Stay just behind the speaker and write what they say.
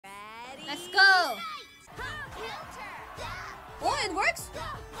Let's go. Oh, it works?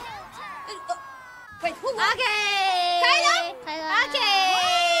 Wait, who won? Okay. Kyla?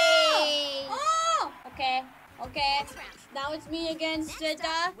 Okay. Oh! Okay. Now it's me against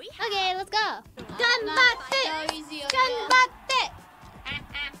Zeta. Okay, let's go. So 𝗵𝗵𝗏. easy, okay. 𝗵𝗵𝗏.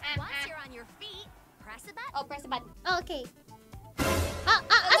 Once you're on your feet, press a button. Oh, press the button. Okay. Not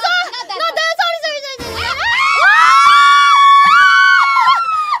that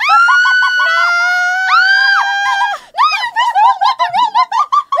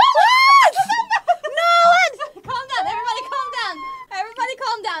No, one. sorry. Everybody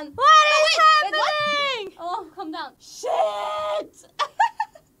calm down. What is Wait, happening? what? Oh, calm down. Shit!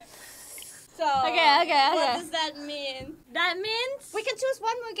 So, Okay. what does that mean? That means We can choose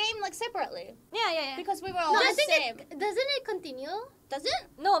one more game like separately. yeah. Because we were all the same. Doesn't it continue? Does it?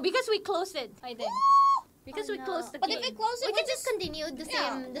 No, because we closed it, I think. Because Oh, we no. closed the But game. if we close it, we we'll can just continue the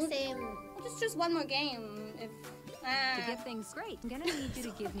Yeah, same. We'll just choose one more game. If To get things straight, I'm gonna need you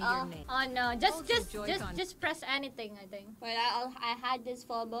to give me your name. Oh no, Hold your Joy-Con. just press anything, I think. wait, I had this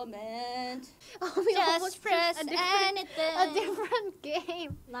for a moment. Oh, we Just almost press a different anything.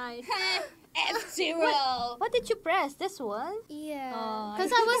 game. Nice. F-Zero. What did you press? This one? Yeah, Oh,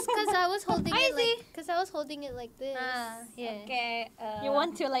 because I was holding I it like, because I was holding it like this. Yeah. Okay. You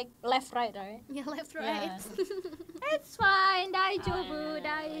want to like left, right? Yeah, left, right. It's fine. Daijoubu.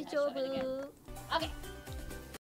 Okay.